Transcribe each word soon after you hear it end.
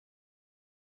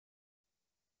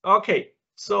Okay,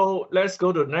 so let's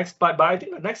go to the next part, but I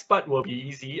think the next part will be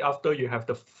easy after you have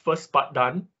the first part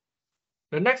done.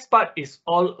 The next part is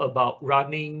all about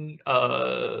running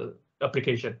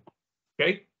application.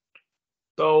 Okay,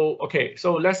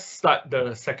 so let's start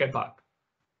the second part.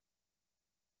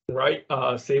 Right,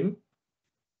 same.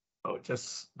 I'll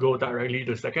just go directly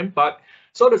to the second part.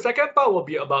 So the second part will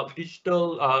be about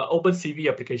digital OpenCV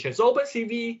application. So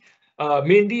OpenCV,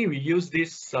 mainly we use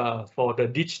this for the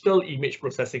digital image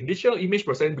processing. Digital image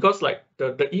processing, because like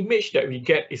the image that we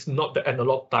get is not the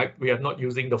analog type. We are not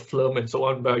using the film and so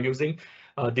on. We are using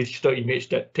digital image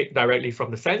that take directly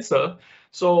from the sensor.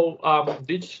 So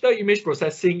digital image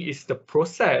processing is the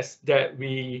process that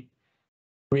we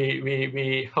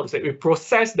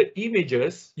process the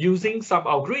images using some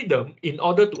algorithm in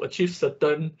order to achieve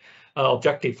certain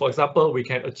objective. For example, we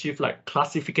can achieve like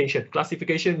classification.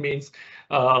 Classification means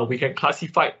we can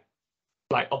classify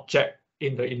like object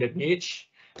in the image.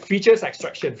 Features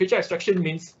extraction. Feature extraction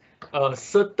means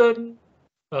certain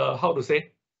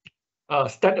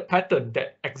standard pattern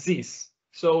that exists.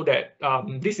 So that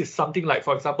this is something like,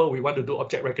 for example, we want to do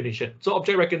object recognition. So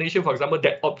object recognition, for example,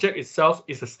 that object itself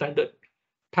is a standard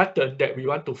pattern that we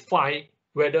want to find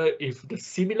whether if the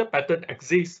similar pattern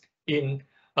exists in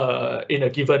a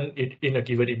given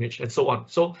image and so on.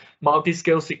 So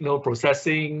multi-scale signal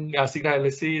processing, signal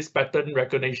analysis, pattern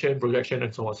recognition, projection,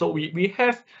 and so on. So we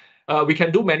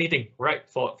can do many things, right?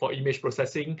 For image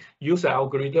processing, use an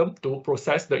algorithm to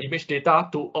process the image data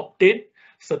to obtain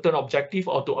certain objective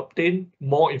or to obtain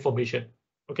more information.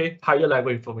 Okay, higher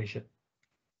level information.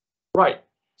 Right.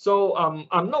 So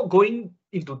I'm not going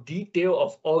into detail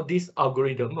of all this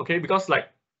algorithm, okay, because like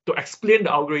to explain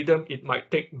the algorithm, it might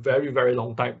take very, very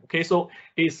long time. Okay, so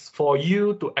it's for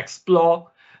you to explore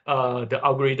the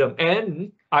algorithm.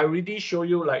 And I already show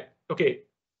you like, okay,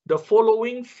 the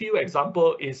following few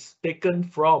example is taken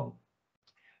from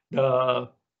the,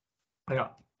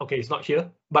 okay, it's not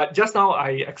here, but just now I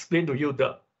explained to you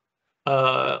the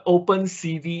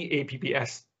OpenCV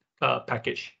APPS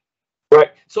package,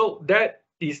 right? So that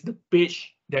is the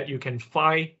page that you can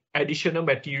find additional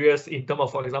materials in terms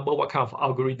of, for example, what kind of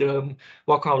algorithm,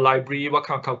 what kind of library, what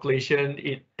kind of calculation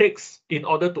it takes in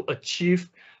order to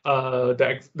achieve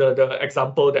the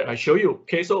example that I show you.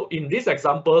 Okay, so in this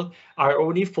example, I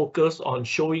only focus on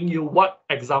showing you what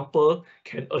example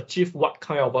can achieve what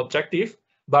kind of objective.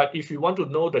 But if you want to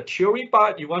know the theory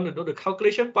part, you want to know the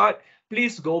calculation part,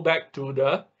 please go back to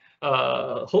the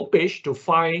homepage to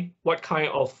find what kind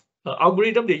of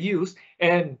algorithm they use.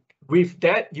 And with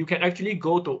that, you can actually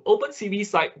go to OpenCV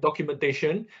site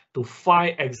documentation to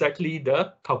find exactly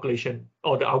the calculation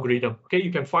or the algorithm. Okay,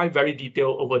 you can find very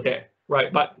detailed over there,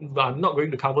 right? But I'm not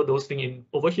going to cover those things in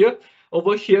over here.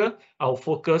 Over here, I'll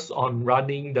focus on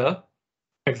running the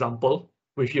example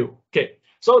with you. Okay,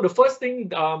 so the first thing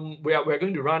we're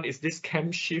going to run is this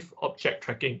cam shift object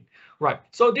tracking, right?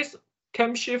 So this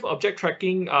cam shift object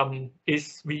tracking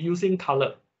is we using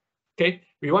color. Okay,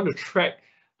 we want to track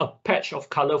a patch of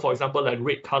color, for example, like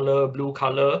red color, blue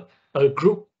color, a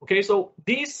group. Okay, so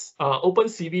this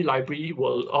OpenCV library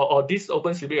will, or this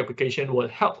OpenCV application will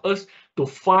help us to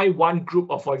find one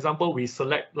group of, for example, we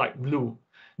select like blue.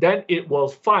 Then it will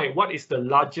find what is the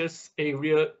largest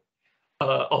area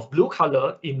of blue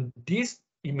color in this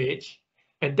image,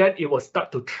 and then it will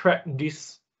start to track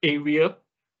this area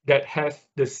that have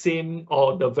the same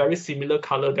or the very similar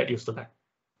color that you select.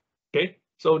 Okay,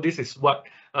 so this is what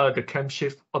the cam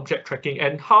shift object tracking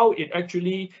and how it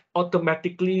actually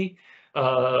automatically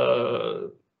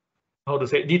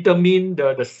determine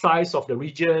the size of the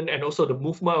region and also the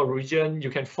movement of region. You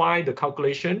can find the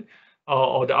calculation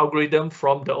or the algorithm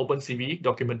from the OpenCV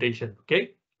documentation.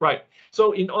 Okay, right.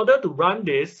 So in order to run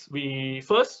this, we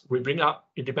bring up.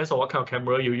 It depends on what kind of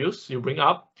camera you use. You bring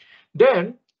up,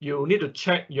 then you need to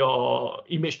check your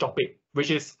image topic, which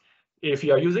is if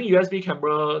you are using USB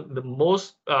camera, the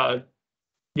most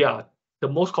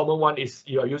common one is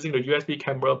you are using the USB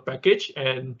camera package,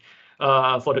 and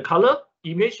for the color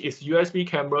image is USB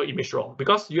camera image raw,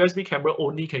 because USB camera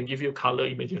only can give you color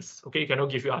images. Okay, it cannot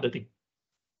give you other thing.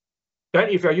 Then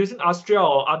if you're using Astrea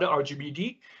or other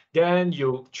RGBD, then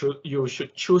you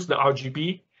should choose the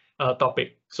RGB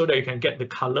topic so that you can get the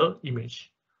color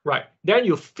image. Right. Then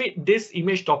you fit this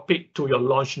image topic to your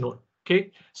launch node.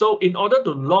 Okay. So in order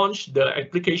to launch the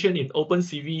application in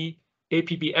OpenCV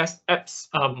APPS apps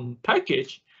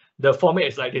package, the format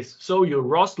is like this. So you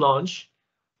ROS launch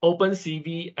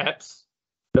OpenCV apps,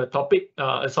 the topic,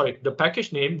 the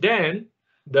package name, then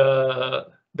the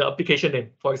application name.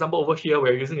 For example, over here,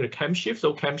 we're using the cam shift,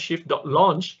 so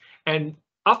camshift.launch, and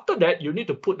After that, you need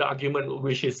to put the argument,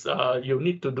 which is you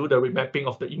need to do the remapping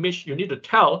of the image. You need to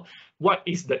tell what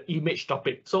is the image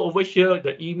topic. So over here,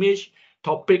 the image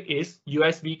topic is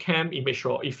USB cam image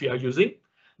raw if you are using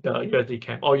the USB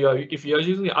cam, or if you are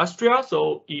using the Astrea,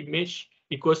 so image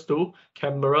equals to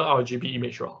camera RGB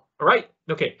image raw. All right.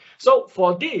 Okay. So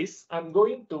for this, I'm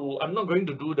not going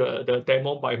to do the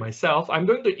demo by myself. I'm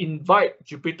going to invite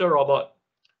Jupyter Robot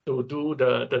to do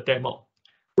the demo.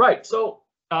 Right. So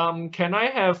can I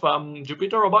have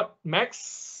Jupyter Robot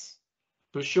Max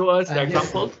to show us the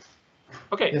example? Yes.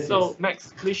 Okay. Yes, So yes.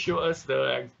 Max, please show us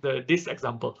this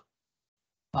example.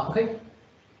 Okay.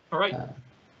 All right.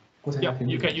 Yeah,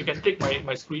 you can take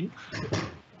my screen.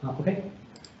 Okay.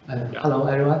 Hello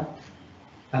everyone.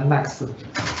 I'm Max,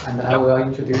 and I will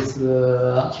introduce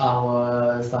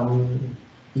some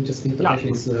interesting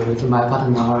solutions with my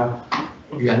partner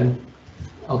Yuan.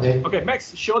 Okay. Okay,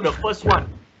 Max, show the first one,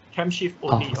 cam shift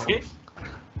only. Okay.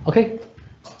 Okay.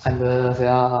 And there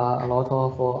are a lot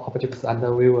of objects, and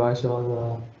we will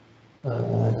show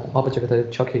the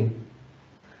object tracking.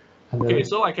 Okay,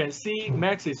 so I can see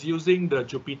Max is using the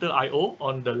Jupyter I/O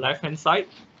on the left-hand side,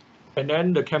 and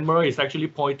then the camera is actually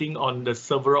pointing on the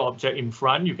server object in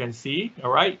front. You can see.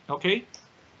 All right. Okay.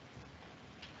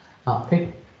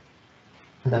 Okay.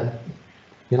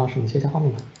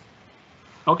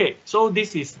 Okay, so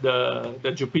this is the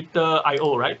Jupyter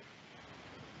I/O, right?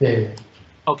 Yeah.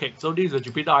 Okay, so this is the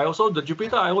Jupyter I/O. So the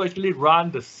Jupyter I/O actually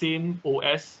run the same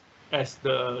OS as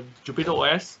the Jupyter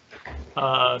OS,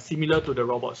 similar to the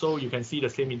robot. So you can see the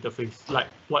same interface like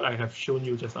what I have shown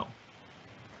you just now.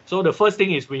 So the first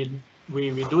thing is we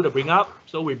do the bring up.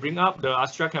 So we bring up the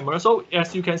Astrea camera. So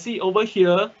as you can see over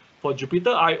here for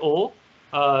Jupyter I/O,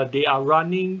 they are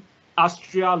running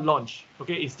Astrea launch,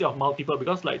 okay, instead of multiple,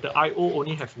 because like the I/O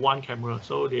only have one camera,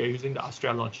 so they are using the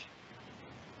Astrea launch.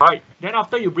 All right, then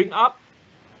after you bring up,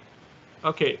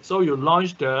 okay, so you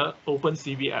launch the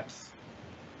OpenCV apps.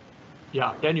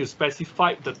 Yeah, then you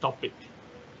specify the topic.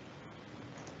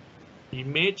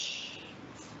 Image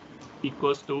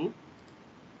equals to,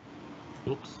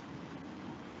 oops.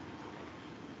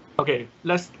 Okay,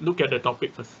 let's look at the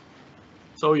topic first.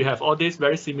 So you have all this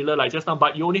very similar like just now,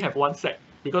 but you only have one set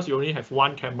because you only have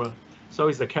one camera. So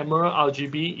it's the camera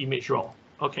RGB image raw.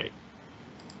 Okay.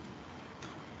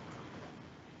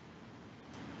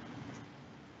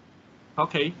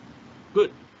 Okay,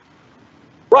 good.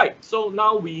 Right, so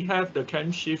now we have the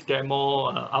cam shift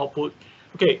demo output.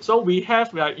 Okay, so we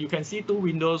have, you can see two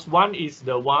windows. One is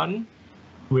the one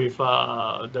with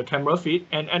the camera feed,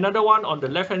 and another one on the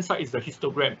left-hand side is the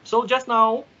histogram. So just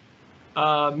now,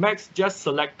 Max just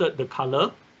selected the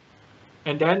color,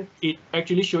 and then it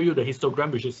actually show you the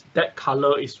histogram, which is that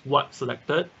color is what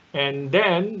selected. And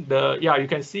then you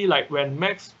can see like when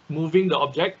Max moving the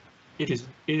object, it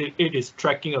is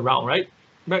tracking around, right?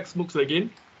 Max moves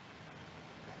again.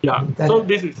 Yeah, so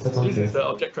this is the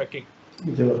object tracking.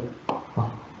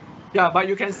 Yeah, but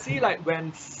you can see like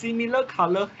when similar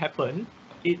color happen,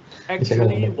 it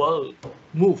actually will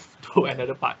move to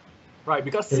another part, right?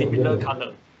 Because similar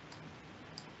color.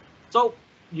 So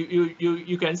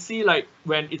you can see like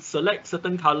when it selects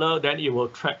certain color, then it will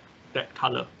track that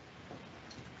color.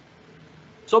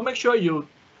 So make sure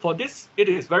for this, it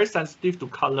is very sensitive to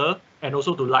color and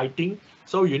also to lighting.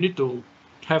 So you need to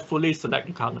carefully select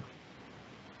the color.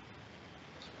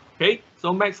 Okay,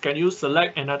 so Max, can you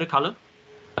select another color?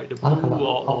 Like the blue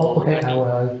or okay, I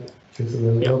will choose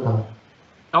the yellow color.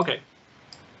 Okay.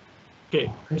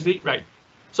 Okay, see, right.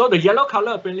 So the yellow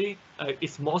color apparently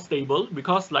is more stable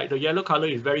because like the yellow color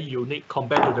is very unique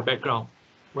compared to the background,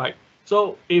 right?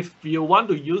 So if you want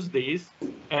to use this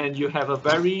and you have a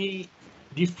very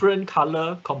different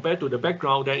color compared to the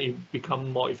background, then it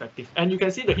becomes more effective. And you can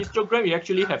see the histogram, you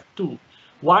actually have two.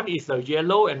 One is the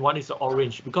yellow and one is the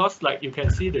orange, because like you can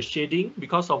see the shading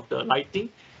because of the lighting,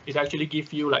 it actually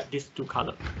gives you like these two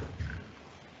colors.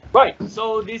 Right,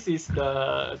 so this is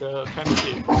the cam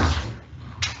shift.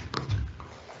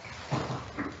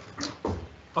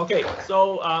 Okay,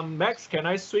 so Max, can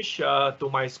I switch to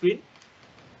my screen?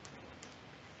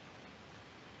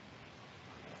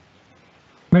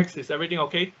 Max, is everything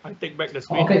okay? I take back the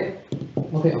screen. Okay.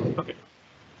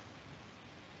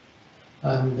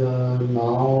 And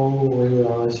now we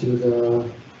will show the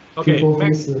people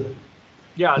Max, face.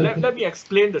 Yeah, let me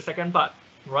explain the second part,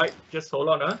 right? Just hold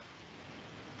on.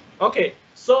 Okay,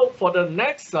 so for the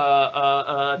next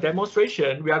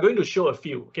demonstration, we are going to show a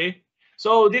few, okay?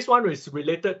 So this one is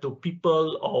related to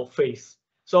people or face.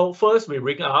 So first we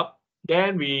ring up,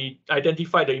 then we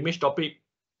identify the image topic,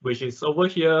 which is over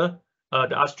here.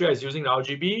 The Astrea is using the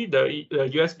RGB, the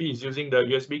USB is using the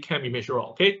USB cam image raw,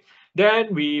 okay?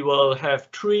 Then we will have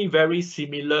 3 very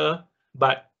similar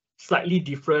but slightly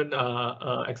different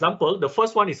example. The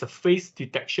first one is a face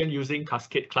detection using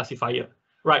cascade classifier,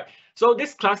 right? So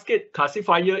this cascade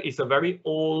classifier is a very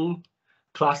old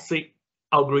classic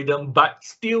algorithm, but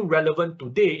still relevant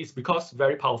today is because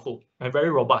very powerful and very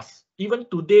robust. Even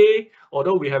today,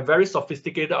 although we have very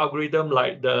sophisticated algorithm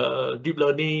like the deep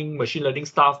learning, machine learning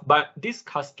stuff, but this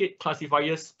cascade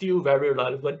classifier is still very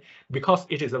relevant because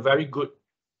it is a very good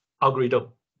algorithm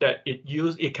that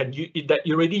that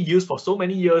you already used for so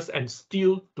many years, and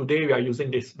still today we are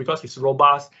using this because it's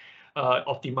robust,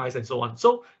 optimized, and so on.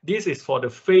 So this is for the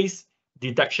face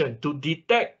detection, to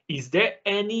detect is there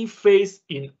any face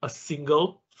in a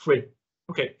single frame.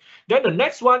 Okay, then the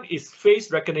next one is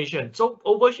face recognition. So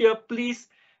over here, please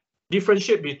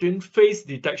differentiate between face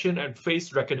detection and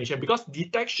face recognition, because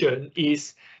detection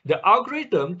is the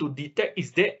algorithm to detect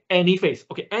is there any face.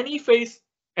 Okay, any face,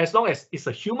 as long as it's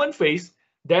a human face,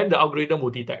 then the algorithm will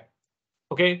detect.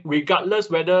 Okay, regardless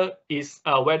whether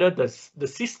the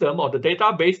system or the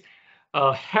database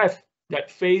have that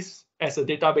face as a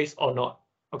database or not.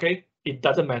 Okay, it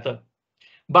doesn't matter.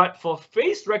 But for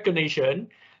face recognition,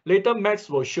 later Max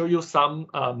will show you some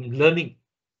learning.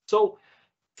 So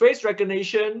face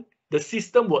recognition, the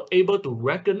system will able to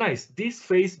recognize this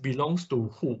face belongs to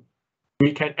who.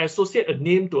 We can associate a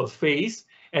name to a face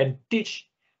and teach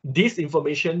this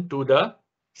information to the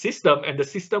system, and the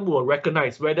system will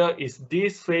recognize whether is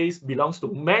this face belongs to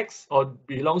Max or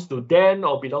belongs to Dan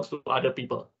or belongs to other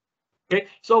people. Okay,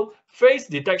 so face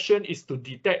detection is to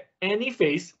detect any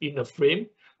face in a frame,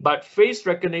 but face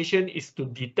recognition is to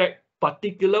detect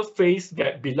particular face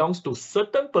that belongs to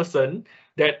certain person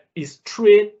that is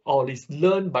trained or is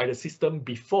learned by the system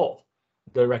before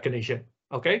the recognition.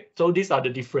 Okay, so these are the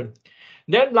different.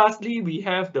 Then lastly, we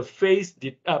have the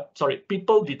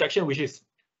people detection, which is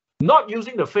not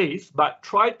using the face, but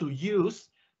try to use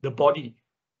the body.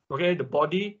 Okay, the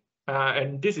body,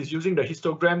 and this is using the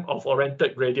histogram of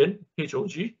oriented gradient,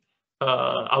 HOG,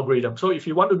 algorithm. So if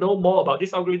you want to know more about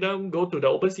this algorithm, go to the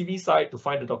OpenCV site to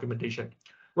find the documentation.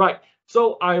 Right,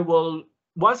 so I will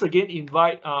once again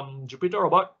invite Jupyter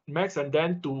Robot, Max, and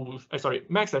then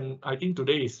Max, and I think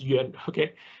today is Yuan,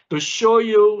 okay, to show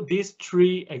you these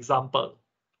 3 examples.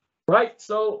 Right,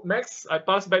 so Max, I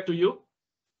pass back to you.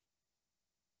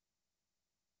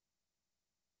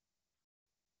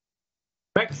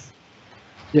 Max?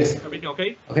 Yes. Everything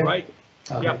okay? Okay. Right.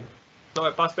 Okay. Yeah. So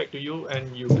I pass back to you,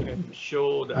 and you can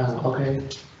show the example. Okay.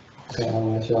 Okay, I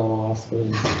will show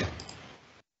screen.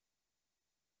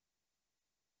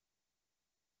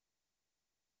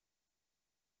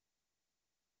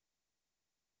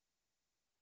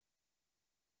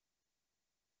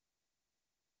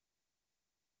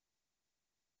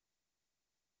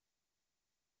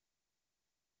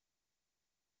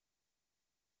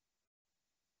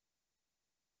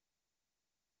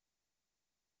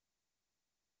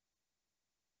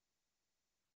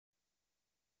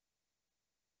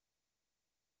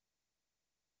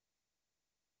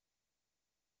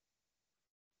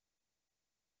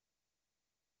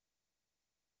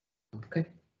 Okay.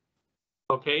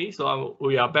 Okay, so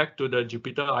we are back to the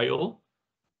Jupyter I/O.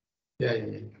 Yeah.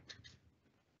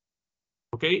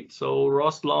 Okay, so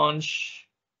ROS launch,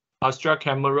 Astra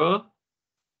camera,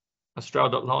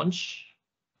 Astra.launch.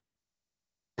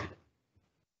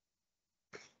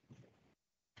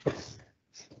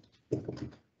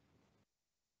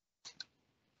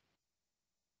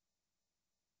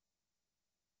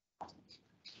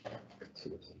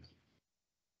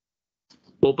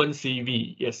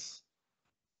 OpenCV, yes.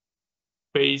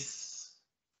 Face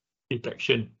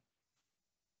detection.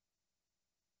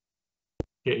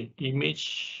 Okay,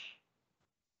 image.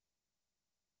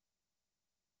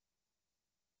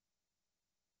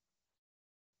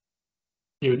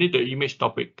 You need the image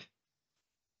topic.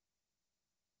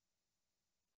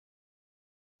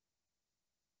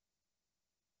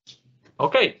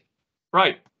 Okay,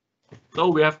 right. So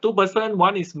we have 2 person,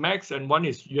 one is Max and one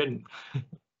is Yuan.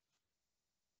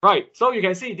 Right, so you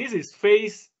can see this is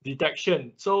face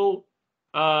detection. So,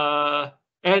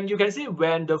 and you can see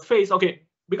when the face, okay,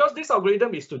 because this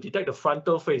algorithm is to detect the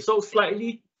frontal face, so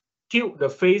slightly tilt the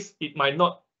face, it might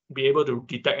not be able to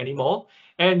detect anymore.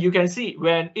 And you can see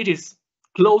when it is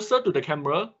closer to the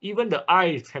camera, even the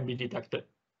eyes can be detected.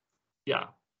 Yeah.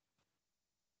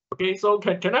 Okay, so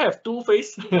can I have 2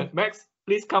 face? Max,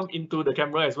 please come into the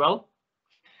camera as well.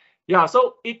 Yeah,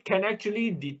 so it can actually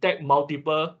detect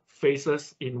multiple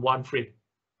faces in one frame.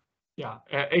 Yeah,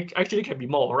 it actually can be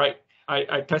more, right?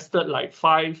 I tested like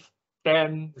 5,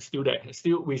 10, still there.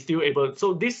 We're still able.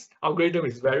 So this algorithm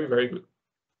is very, very good.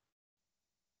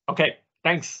 Okay,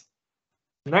 thanks.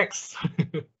 Next,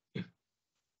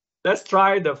 let's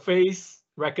try the face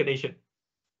recognition.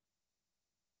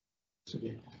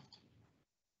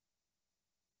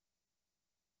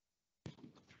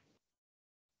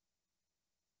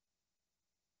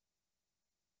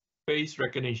 Face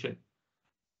recognition.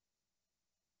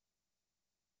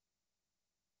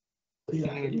 You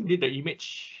need the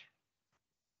image.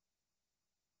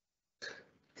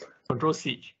 Control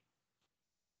C.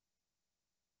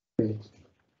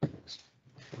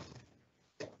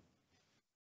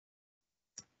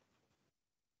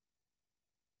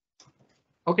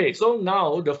 Okay, so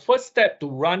now the first step to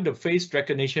run the face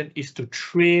recognition is to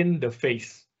train the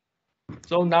face.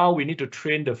 So now we need to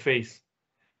train the face.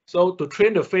 So to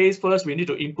train the face, first we need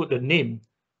to input the name,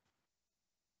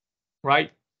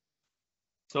 right?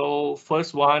 So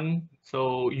first one,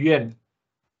 so Yuan.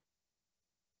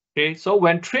 Okay, so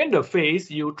when train the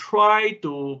face, you try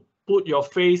to put your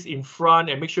face in front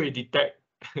and make sure you detect.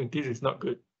 This is not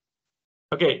good.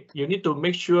 Okay, you need to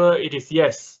make sure it is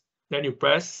yes. Then you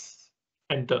press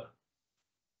enter.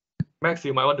 Max,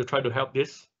 you might want to try to help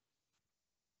this.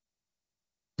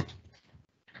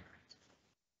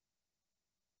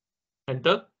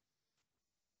 Enter.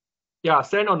 Yeah,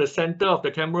 stand on the center of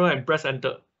the camera and press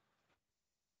enter.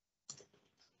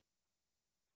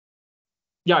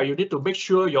 Yeah, you need to make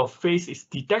sure your face is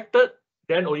detected.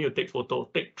 Then only you take photo.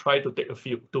 Try to take a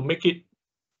few to make it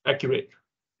accurate.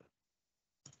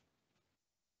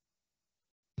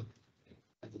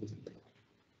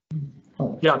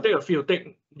 Yeah, take a few.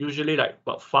 Take usually like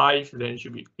about 5, then it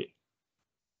should be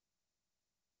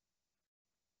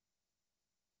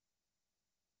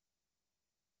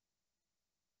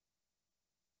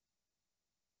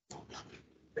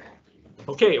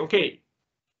okay. Okay.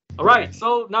 All right,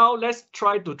 so now let's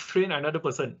try to train another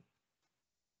person.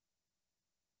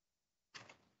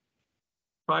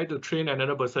 Try to train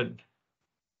another person.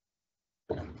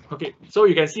 Okay, so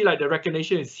you can see like the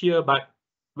recognition is here, but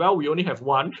well, we only have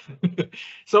one.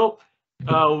 So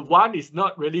one is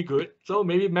not really good. So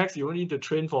maybe Max, you need to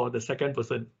train for the second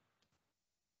person.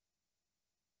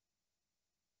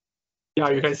 Yeah,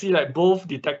 you can see like both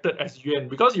detected as Yuan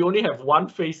because you only have one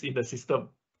face in the system.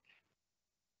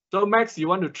 So Max, you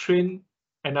want to train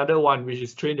another one, which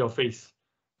is train your face.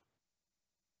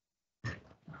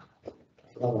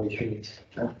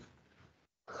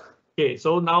 Okay,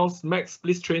 so now Max,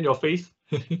 please train your face.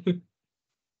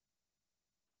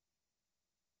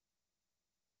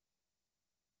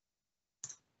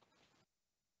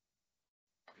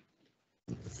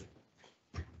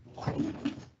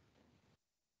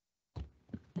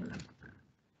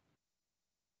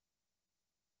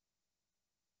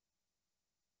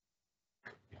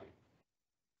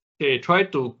 Okay, try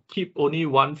to keep only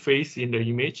one face in the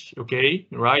image. Okay,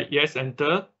 right? Yes,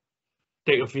 enter.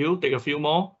 Take a few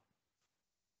more.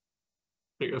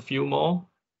 Take a few more.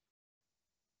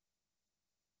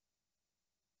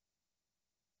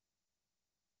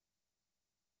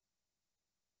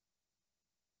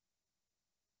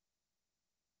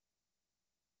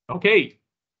 Okay.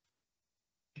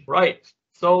 Right.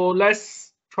 So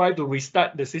let's try to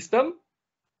restart the system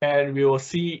and we will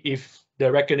see if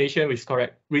the recognition is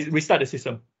correct. Restart the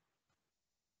system.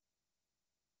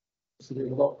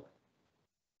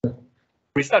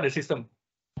 Restart the system.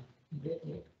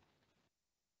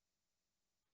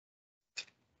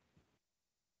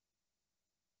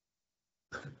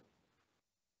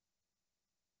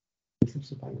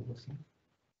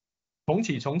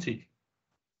重启.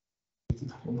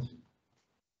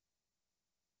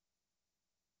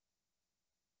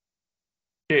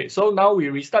 Okay, so now we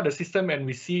restart the system and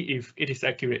we see if it is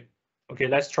accurate. Okay,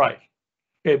 let's try.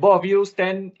 Okay, both of you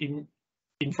stand in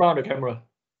front of the camera.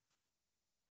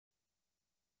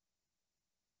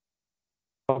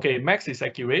 Okay, Max is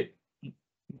accurate.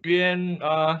 Yuan,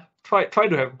 try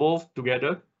to have both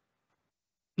together.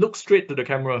 Look straight to the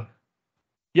camera.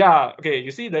 Yeah, okay,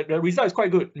 you see that the result is quite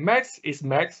good. Max is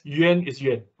Max, Yuan is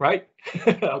Yuan, right?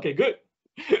 Okay, good.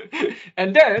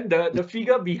 And then the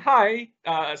figure behind,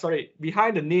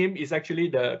 behind the name is actually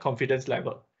the confidence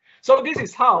level. So this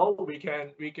is how we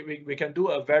can do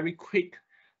a very quick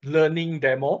learning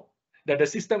demo that the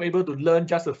system able to learn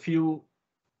just a few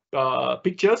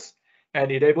pictures and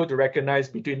it able to recognize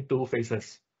between two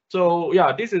faces. So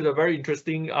yeah, this is a very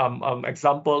interesting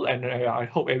example, and I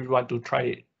hope everyone to try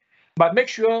it. But make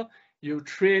sure you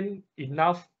train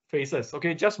enough faces.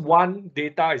 Okay, just one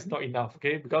data is not enough.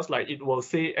 Okay, because like it will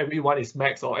say everyone is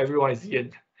Max or everyone is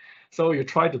Yin. So you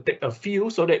try to take a few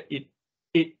so that it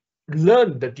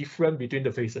learn the difference between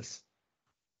the faces.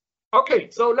 Okay,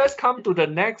 so let's come to the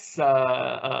next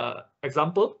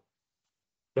example.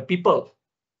 The people.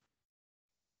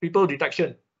 people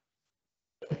detection.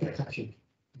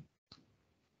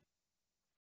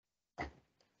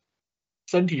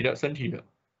 身体的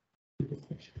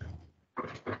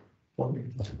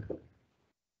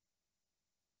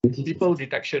people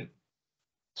detection.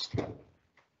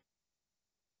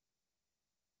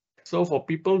 So for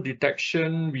people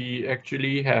detection, we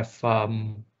actually have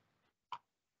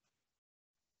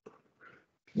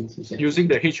using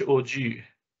the HOG.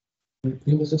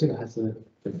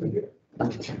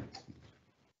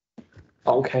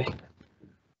 Okay.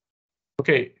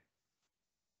 Okay.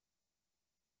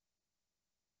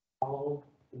 How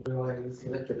will I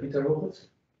select Jupyter robots?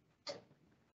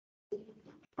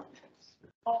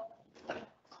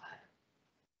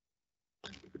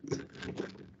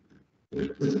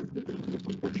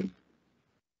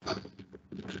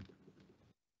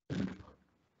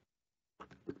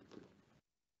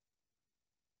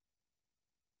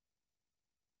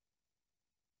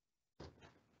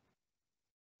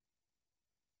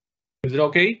 Is it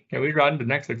okay? Can we run the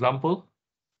next example?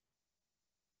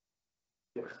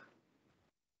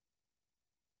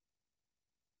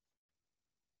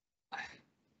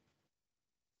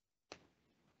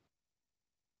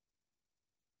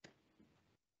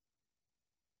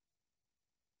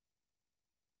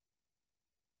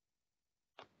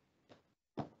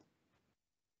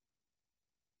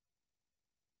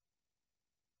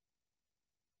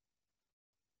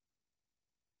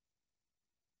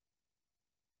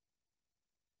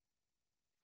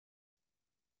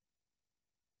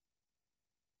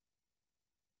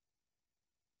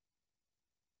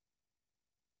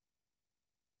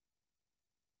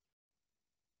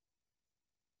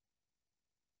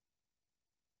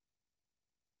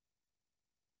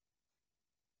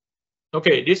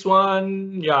 Okay, this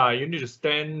one, yeah, you need to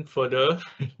stand further.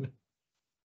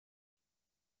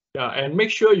 Yeah, and make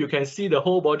sure you can see the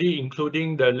whole body,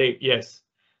 including the leg. Yes.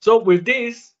 So with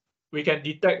this, we can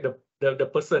detect the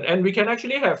person, and we can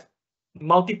actually have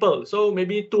multiple. So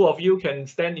maybe two of you can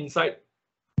stand inside.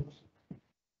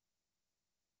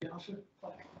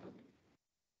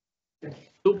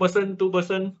 Two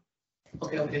person.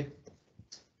 Okay.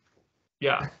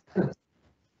 Yeah.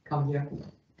 Come here.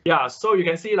 Yeah, so you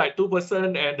can see like two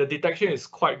person, and the detection is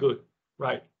quite good,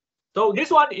 right? So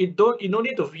this one, you don't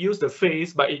need to use the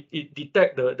face, but it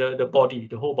detect the body,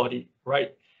 the whole body,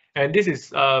 right? And this is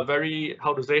very,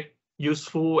 how to say,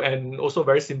 useful and also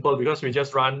very simple, because we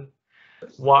just run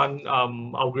one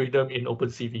algorithm in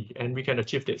OpenCV and we can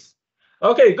achieve this.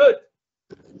 Okay, good.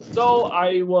 So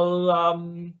I will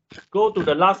go to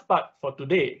the last part for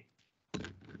today.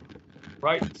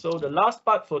 Right, so the last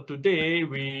part for today,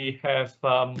 we have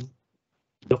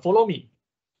the follow me.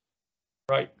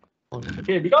 Right.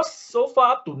 Okay, because so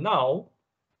far to now,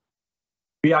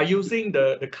 we are using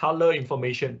the color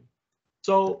information.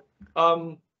 So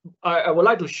I would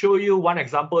like to show you one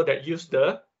example that use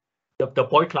the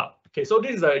point cloud. Okay, so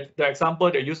this is the example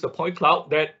that use the point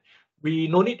cloud, that we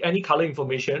no need any color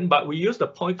information, but we use the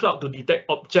point cloud to detect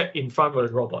object in front of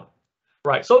the robot.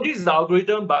 Right, so this is the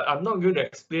algorithm, but I'm not going to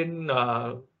explain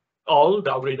all the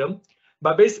algorithm.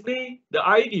 But basically, the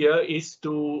idea is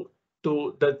the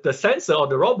sensor or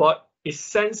the robot is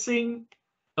sensing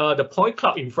the point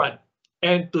cloud in front,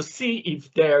 and to see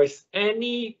if there is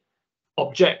any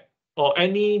object or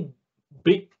any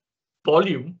big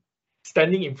volume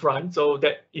standing in front. So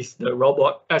that is the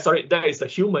robot. Sorry, that is the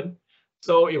human.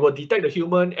 So it will detect the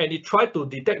human, and it try to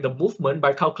detect the movement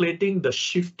by calculating the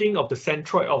shifting of the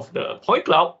centroid of the point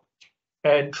cloud,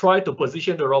 and try to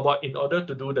position the robot in order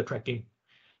to do the tracking.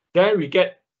 Then we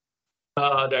get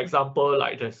the example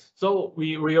like this. So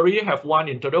we already have one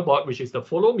internal bot, which is the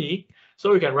follow me.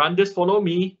 So we can run this follow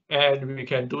me, and we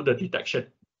can do the detection.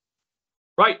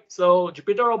 Right, so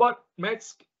Jupyter Robot,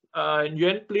 Max,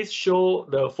 Yuan, please show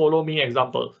the follow me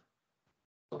example.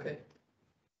 Okay.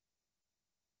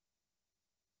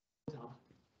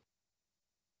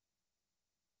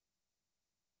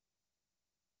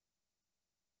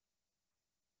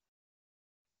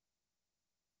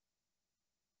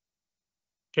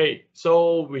 Okay,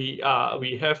 so we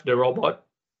have the robot.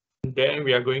 Then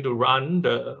we are going to run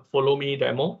the follow me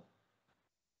demo.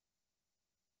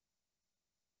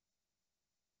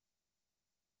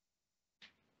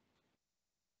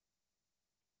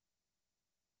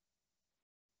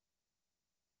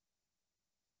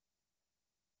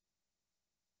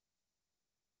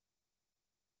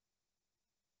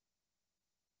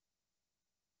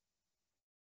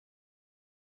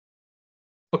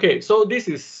 Okay, so this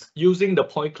is using the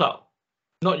point cloud,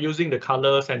 not using the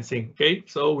color sensing. Okay,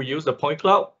 so we use the point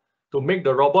cloud to make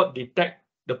the robot detect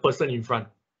the person in front.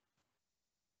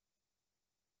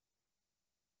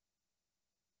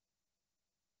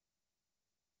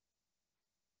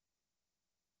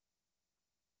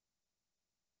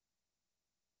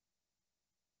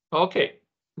 Okay,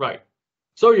 right.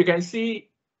 So you can see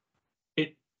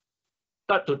it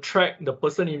start to track the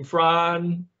person in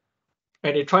front,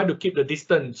 and it try to keep the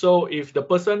distance. So if the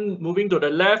person moving to the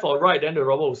left or right, then the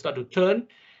robot will start to turn.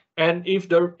 And if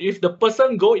the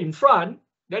person go in front,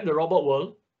 then the robot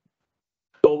will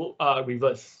go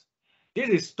reverse. This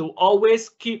is to always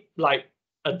keep like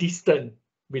a distance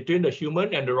between the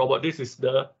human and the robot. This is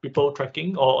the people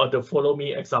tracking or the follow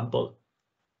me example.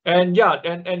 And yeah,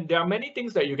 and there are many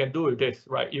things that you can do with this,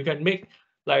 right? You can make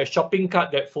like a shopping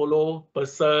cart that follow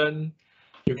person.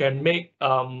 You can make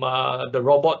the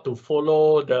robot to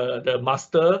follow the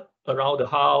master around the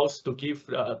house to give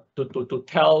to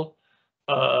tell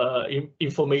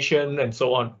information and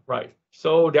so on, right?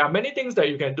 So there are many things that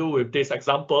you can do with this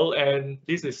example, and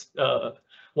this is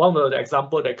one of the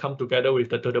examples that come together with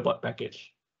the Turtlebot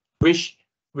package, which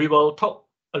we will talk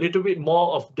a little bit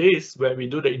more of this when we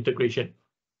do the integration.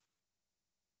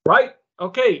 Right.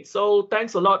 Okay. So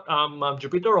thanks a lot,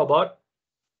 Jupyter Robot.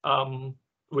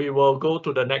 We will go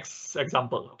to the next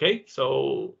example. Okay.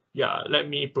 So yeah, let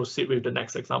me proceed with the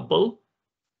next example.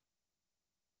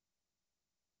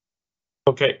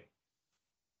 Okay.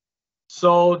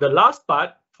 So the last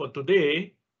part for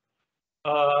today,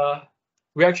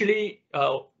 we actually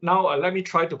now let me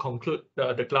try to conclude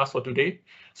the class for today.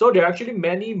 So there are actually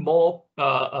many more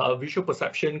visual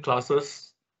perception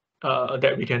classes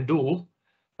that we can do.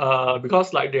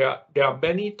 Because like there are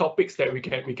many topics that we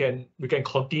can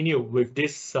continue with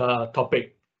this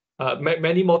topic.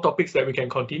 Many more topics that we can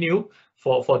continue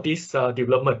for this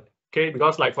development. Okay,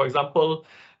 because like for example,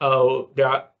 there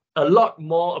are a lot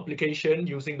more application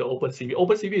using the OpenCV.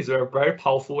 OpenCV is very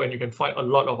powerful, and you can find a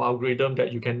lot of algorithm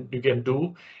that you can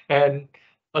do, and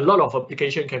a lot of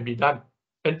application can be done.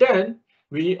 And then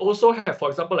we also have, for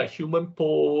example, like human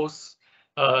pose,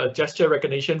 gesture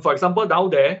recognition. For example,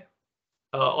 down there,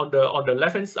 on the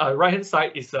left hand right hand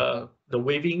side is the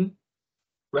waving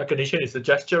recognition, is the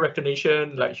gesture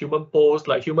recognition, like human pose,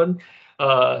 like human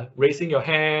raising your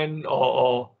hand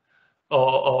or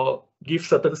give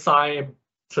certain sign,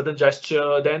 certain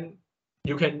gesture. Then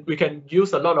we can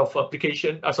use a lot of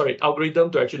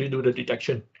algorithm to actually do the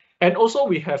detection. And also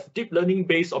we have deep learning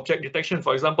based object detection.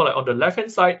 For example, like on the left hand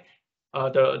side,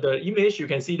 the image, you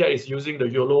can see that is using the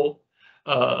YOLO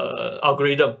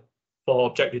algorithm for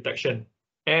object detection.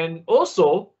 And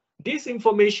also, this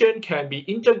information can be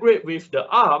integrated with the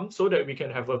arm so that we can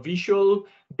have a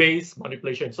visual-based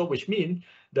manipulation. So which means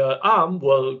the arm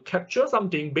will capture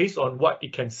something based on what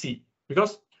it can see.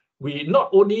 Because we not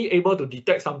only able to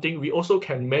detect something, we also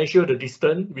can measure the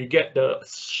distance, we get the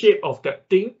shape of that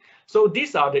thing. So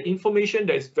these are the information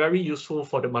that is very useful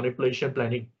for the manipulation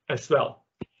planning as well.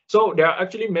 So there are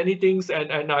actually many things,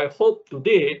 and I hope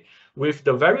today, with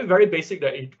the very basic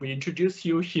that we introduce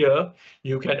you here,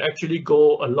 you can actually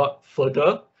go a lot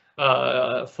further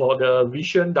for the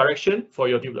vision direction for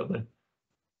your development.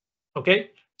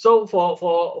 Okay, so for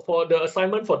the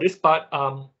assignment for this part,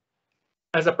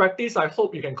 as a practice, I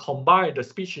hope you can combine the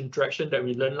speech interaction that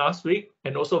we learned last week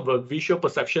and also the visual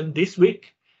perception this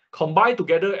week, combine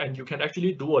together, and you can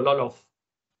actually do a lot of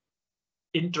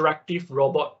interactive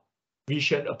robot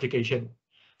vision application.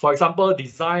 For example,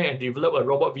 design and develop a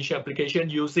robot vision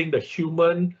application using the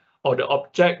human or the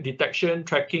object detection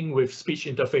tracking with speech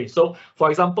interface. So for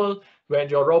example, when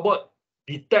your robot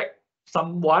detect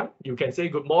someone, you can say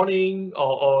good morning,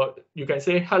 or you can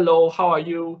say hello, how are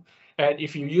you? And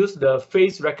if you use the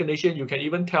face recognition, you can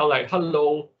even tell like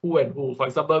hello, who and who. For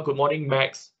example, good morning,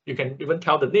 Max. You can even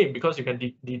tell the name because you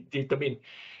can determine.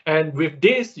 And with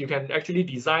this, you can actually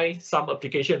design some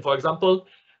application. For example,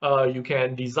 you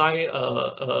can design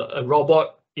a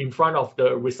robot in front of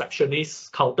the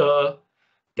receptionist counter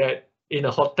that in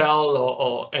a hotel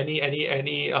or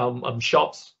any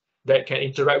shops that can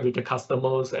interact with the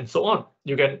customers and so on.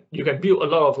 You can build a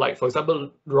lot of, like, for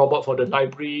example, robot for the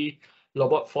library,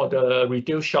 robot for the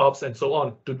retail shops and so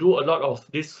on, to do a lot of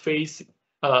this face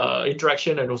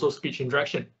interaction and also speech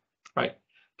interaction, right?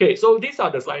 Okay, so these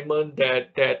are the assignments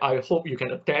that I hope you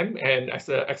can attempt, and as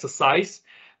an exercise,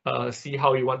 see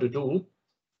how you want to do.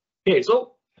 Okay,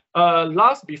 so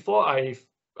last, before I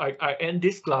end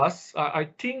this class, I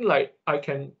think like I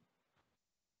can,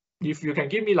 if you can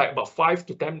give me like about 5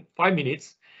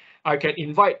 minutes, I can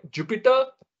invite Jupyter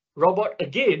Robot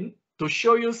again to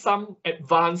show you some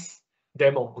advanced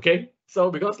demo. Okay,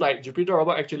 so because like Jupyter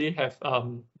Robot actually have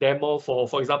demo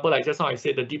for example, like just now I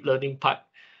said the deep learning part.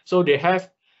 So they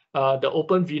have the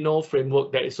OpenVINO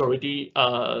framework that is already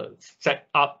set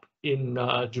up in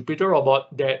Jupyter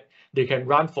Robot that they can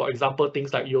run, for example,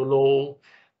 things like YOLO,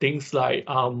 things like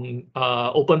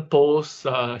OpenPose,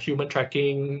 human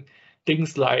tracking,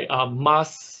 things like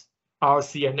mask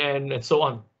RCNN, and so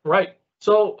on, right?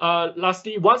 So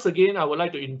lastly, once again, I would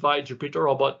like to invite Jupyter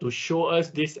Robot to show us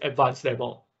this advanced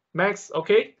demo. Max,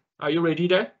 okay? Are you ready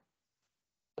there?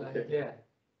 Yeah.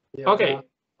 Okay.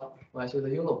 I show the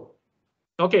YOLO.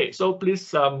 Okay, so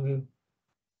please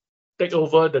take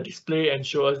over the display and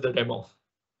show us the demo.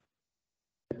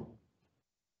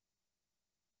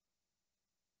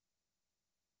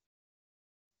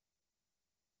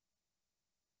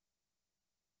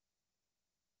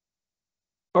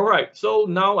 All right, so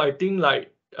now I think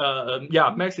like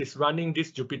yeah, Max is running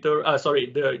this Jupyter,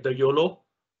 sorry, the YOLO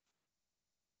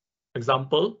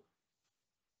example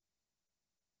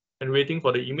and waiting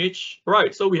for the image.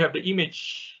 Right, so we have the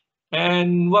image,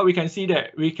 and what we can see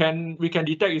that we can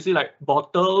detect, you see, like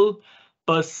bottle,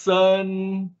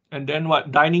 person, and then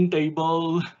what, dining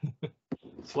table.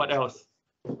 What else?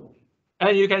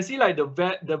 And you can see like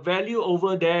the value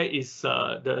over there is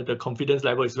the confidence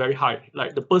level is very high.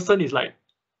 Like the person is like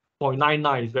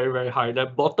 0.99 is very, very high. The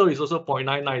bottle is also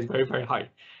 0.99 is very, very high.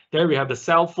 Then we have the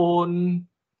cell phone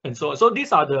and so on. So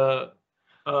these are the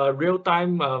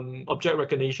real-time object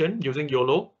recognition using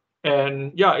YOLO.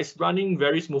 And yeah, it's running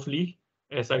very smoothly,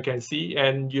 as I can see.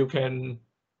 And you can,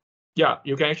 yeah,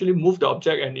 you can actually move the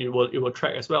object and it will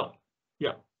track as well.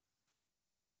 Yeah.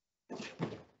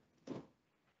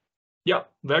 Yeah,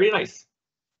 very nice.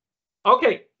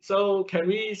 Okay, so can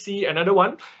we see another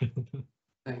one?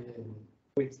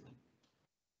 Wait.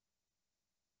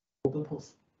 Open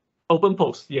post. Open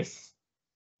post, yes.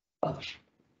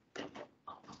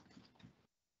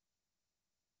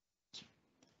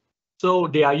 So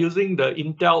they are using the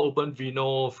Intel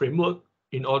OpenVINO framework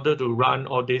in order to run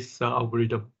all this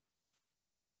algorithm.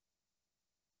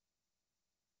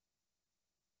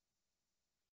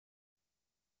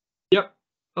 Yep.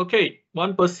 Okay,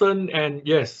 one person, and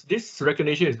yes, this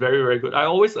recognition is very, very good. I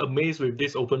always amazed with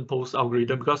this open post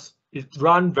algorithm because it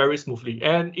runs very smoothly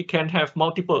and it can have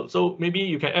multiple. So maybe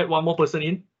you can add one more person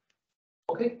in.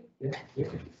 Okay. Yeah.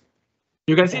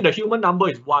 You can see the human number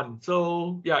is 1.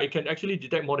 So yeah, it can actually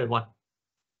detect more than 1.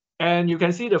 And you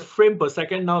can see the frame per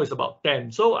second now is about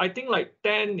 10. So I think like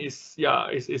 10 is, yeah,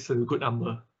 is a good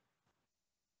number.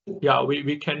 Yeah,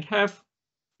 we can have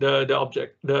the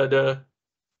object, the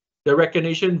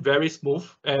recognition very smooth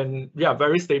and yeah,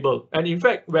 very stable. And in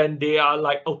fact, when they are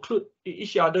like occlude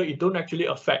each other, it don't actually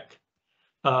affect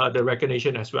the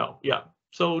recognition as well. Yeah,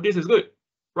 so this is good.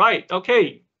 Right,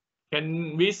 okay.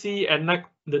 Can we see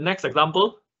the next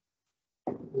example?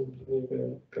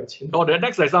 Oh, the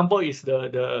next example is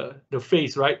the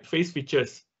face, right? Face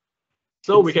features.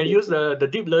 So we can use the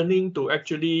deep learning to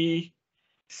actually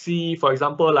see, for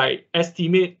example, like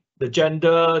estimate the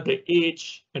gender, the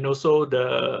age, and also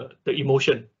the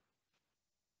emotion.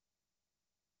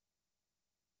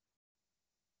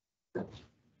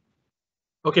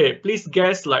 Okay, please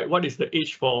guess like what is the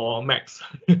age for Max?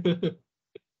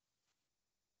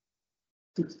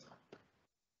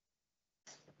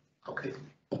 Okay.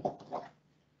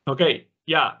 Okay,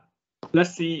 yeah.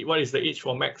 Let's see what is the age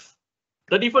for Max.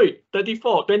 33,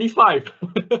 34, 25.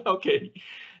 Okay.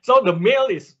 So the male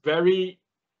is very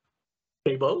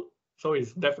stable. So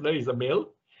it's definitely is a male.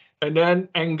 And then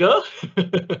anger,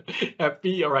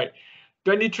 happy. All right.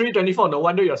 23, 24. No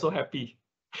wonder you're so happy.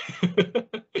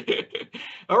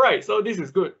 All right. So this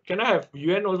is good. Can I have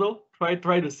Yuan also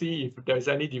try to see if there's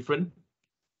any different?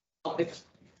 Okay.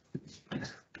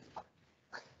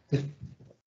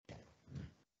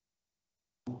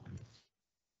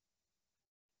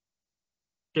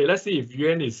 Okay, let's see if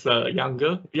Yuan is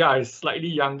younger. Yeah, it's slightly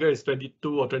younger. It's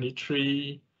 22 or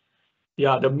 23.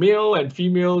 Yeah, the male and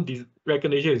female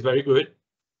recognition is very good.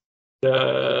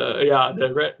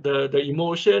 The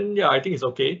emotion, yeah, I think it's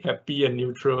okay. Happy and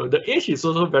neutral. The age is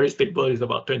also very stable. It's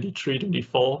about 23,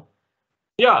 24.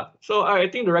 Yeah, so I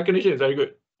think the recognition is very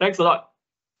good. Thanks a lot.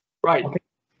 Right.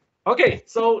 Okay,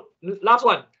 so last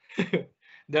one.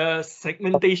 The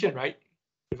segmentation, right?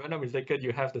 If I'm not mistaken,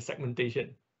 you have the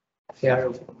segmentation.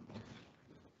 Yeah.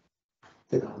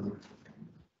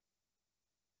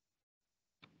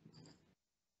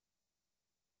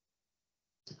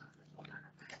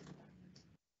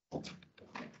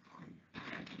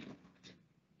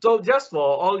 So just for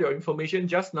all your information,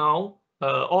 just now,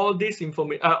 all this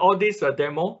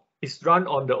demo is run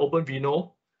on the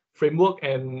OpenVINO framework,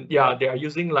 and yeah, they are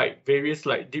using like various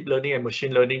like deep learning and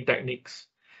machine learning techniques.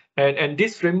 And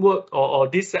this framework or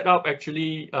this setup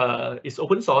actually is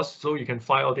open source, so you can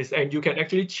find all this, and you can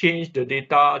actually change the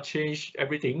data, change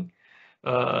everything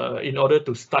in order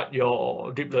to start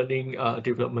your deep learning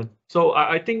development. So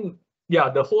I think, yeah,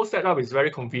 the whole setup is very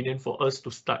convenient for us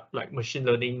to start like machine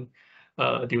learning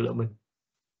development.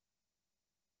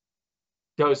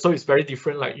 So it's very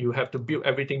different. Like you have to build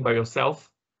everything by yourself.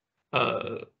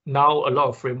 Now a lot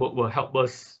of framework will help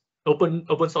us. Open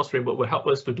source framework will help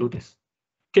us to do this.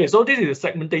 Okay, so this is the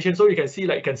segmentation. So you can see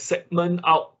like you can segment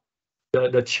out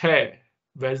the chair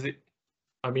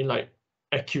like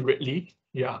accurately.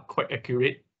 Yeah, quite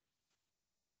accurate.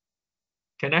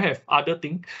 Can I have other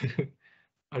thing?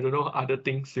 I don't know other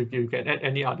things, if you can add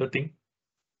any other thing.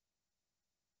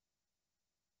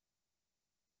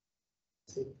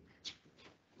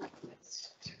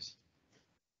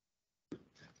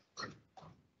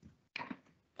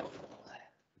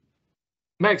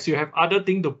 Max, you have other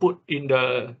thing to put in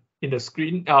the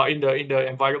screen, in the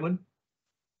environment?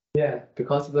 Yeah,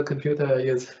 because the computer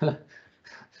is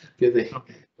busy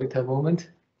with the moment.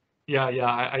 Yeah,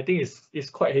 I think it's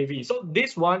quite heavy. So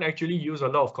this one actually use a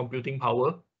lot of computing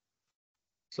power.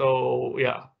 So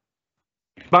yeah,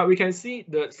 but we can see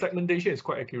the segmentation is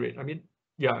quite accurate. I mean,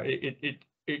 yeah, it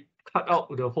cut out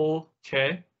the whole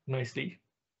chair nicely.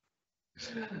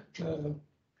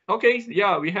 Okay,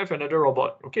 yeah, we have another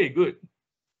robot. Okay, good.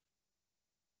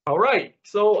 All right,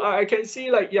 so I can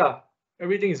see like, yeah,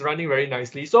 everything is running very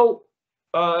nicely. So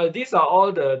these are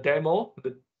all the demo,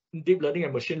 the deep learning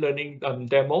and machine learning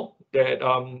demo that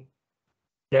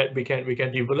we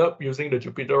can develop using the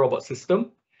Jupyter robot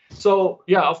system. So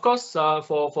yeah, of course,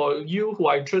 for you who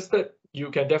are interested, you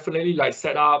can definitely like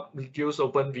set up, use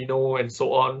OpenVINO and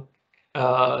so on.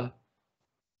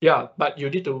 Yeah, but you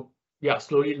need to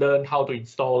slowly learn how to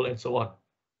install and so on.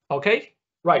 Okay,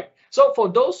 right. So for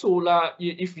those who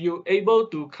if you're able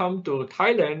to come to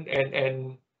Thailand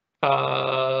and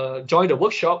join the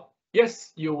workshop,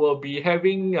 yes, you will be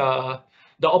having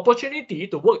the opportunity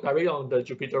to work directly on the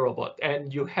Jupyter robot,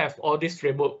 and you have all this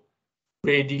framework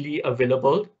readily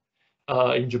available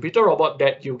in Jupyter robot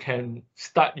that you can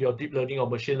start your deep learning or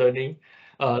machine learning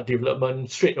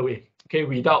development straight away. Okay,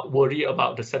 without worry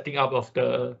about the setting up of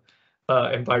the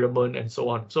environment and so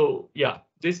on. So yeah,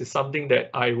 this is something that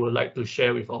I would like to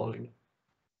share with all of you.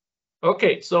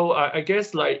 Okay, so I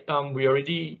guess like we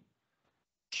already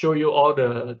show you all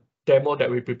the demo that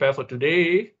we prepare for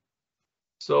today.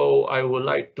 So I would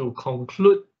like to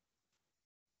conclude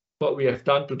what we have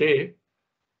done today.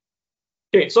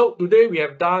 Okay, so today we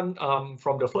have done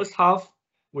from the first half,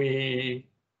 we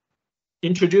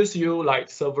introduce you like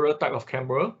several type of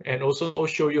camera and also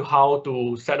show you how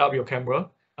to set up your camera,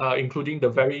 including the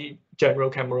very general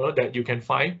camera that you can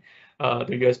find, the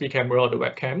USB camera or the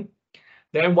webcam.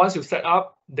 Then once you set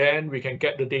up, then we can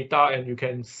get the data and you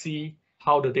can see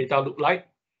how the data look like.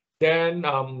 Then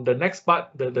the next part,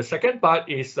 the second part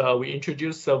is we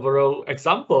introduce several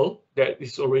example that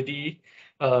is already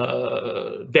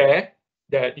there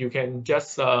that you can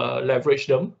just leverage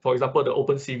them. For example, the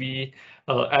OpenCV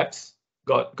apps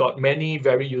got many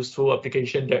very useful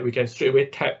applications that we can straight away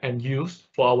tap and use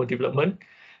for our development.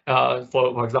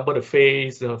 For example, the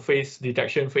face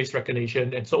detection, face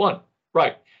recognition, and so on.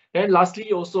 Right. And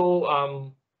lastly,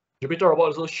 also Jupyter Robot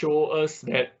also show us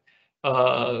that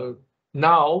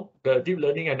now the deep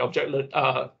learning and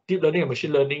deep learning and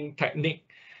machine learning technique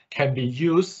can be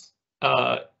used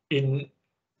in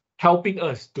helping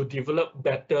us to develop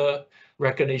better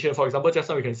recognition. For example, just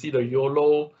now we can see the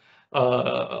YOLO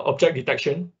object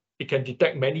detection. It can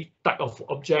detect many type of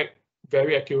object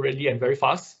very accurately and very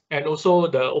fast. And also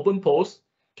the OpenPose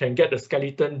can get the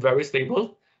skeleton very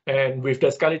stable. And with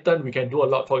the skeleton, we can do a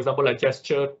lot, for example, like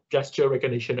gesture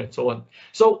recognition and so on.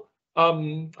 So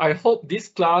I hope this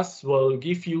class will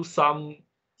give you some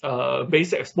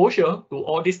basic exposure to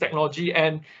all this technology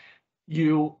and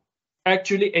you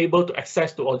actually able to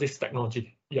access to all this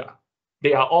technology. Yeah,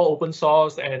 they are all open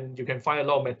source and you can find a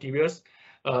lot of materials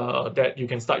that you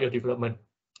can start your development,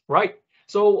 right?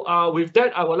 So with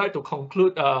that, I would like to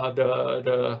conclude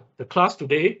the class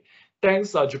today.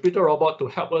 Thanks Jupyter Robot to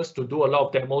help us to do a lot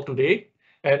of demo today.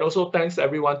 And also thanks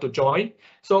everyone to join.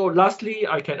 So lastly,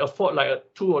 I can afford like a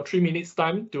 2 or 3 minutes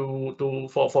time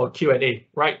for Q&A,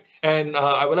 right? And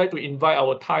I would like to invite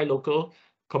our Thai local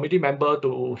committee member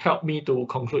to help me to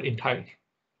conclude in Thai.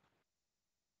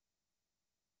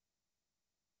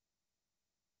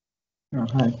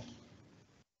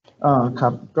 ครั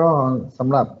บก็ส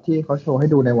ำหรับที่เขาโชว์ให้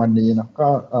ดูในวันนี้เนาะก็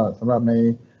สำหรับใน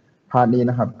พาร์ทนี้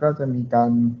นะครับก็จะมีกา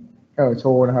รโช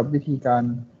ว์นะครับวิธีการ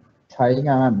ใช้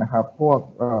งานนะครับพวก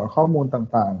ข้อมูล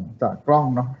ต่างๆจากกล้อง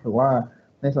เนาะหรือว่า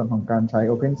ในส่วนของการใช้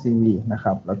OpenCV นะค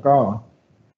รับแล้วก็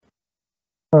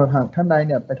หากท่านใดเ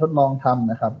นี่ยไปทดลองท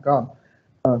ำนะครับก็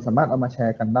สามารถเอามาแช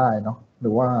ร์กันได้เนาะห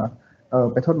รือว่า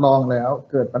ไปทดลองแล้ว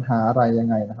เกิดปัญหาอะไรยัง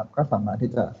ไงนะครับก็สามารถ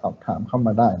ที่จะสอบถามเข้าม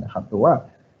าได้นะครับหรือว่า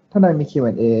ถ้าใดมี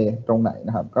Q&A ตรงไหนน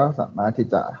ะครับก็สามารถที่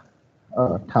จะ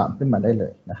ถามขึ้นมาได้เล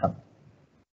ยนะครับ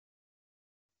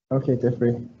Okay,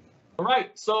 Jeffrey. All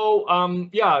right. So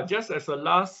yeah, just as a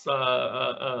last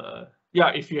yeah,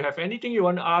 if you have anything you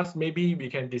want to ask, maybe we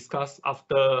can discuss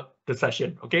after the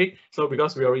session. Okay. So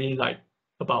because we're already like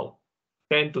about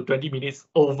 10 to 20 minutes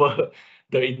over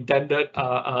the intended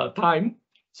time.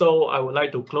 So I would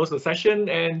like to close the session,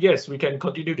 and yes, we can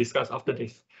continue discuss after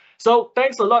this. So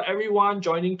thanks a lot, everyone,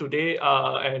 joining today,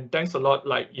 and thanks a lot,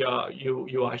 like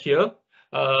you are here,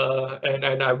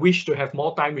 and I wish to have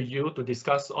more time with you to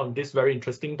discuss on this very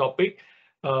interesting topic.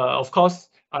 Of course,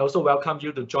 I also welcome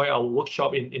you to join our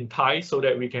workshop in Thai so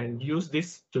that we can use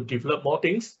this to develop more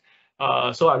things.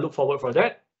 So I look forward for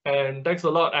that. And thanks a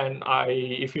lot. And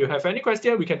if you have any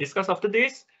question, we can discuss after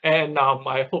this. And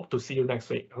I hope to see you next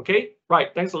week. Okay.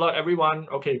 Right. Thanks a lot, everyone.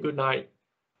 Okay. Good night.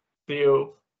 See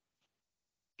you.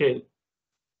 Okay.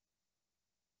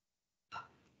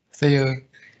 See you.